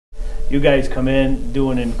you guys come in,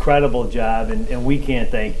 do an incredible job, and we can't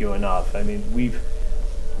thank you enough. I mean, we've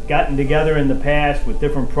gotten together in the past with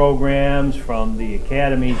different programs, from the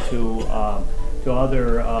academy to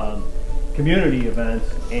other community events,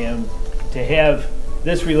 and to have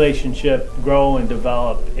this relationship grow and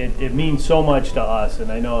develop, it means so much to us.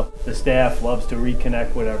 And I know the staff loves to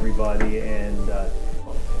reconnect with everybody, and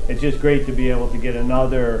it's just great to be able to get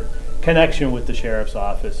another connection with the Sheriff's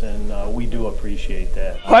Office, and we do appreciate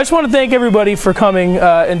that. Well, I just want to thank everybody for coming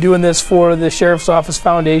and doing this for the Sheriff's Office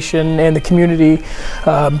Foundation and the community.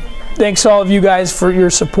 Thanks to all of you guys for your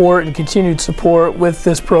support and continued support with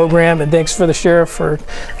this program, and thanks for the Sheriff for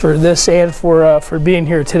this and for being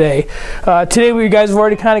here today. Today you guys have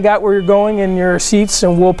already kind of got where you're going in your seats,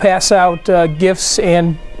 and we'll pass out gifts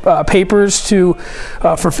and papers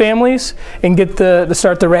for families, and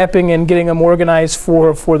start the wrapping and getting them organized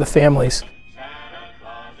for the families.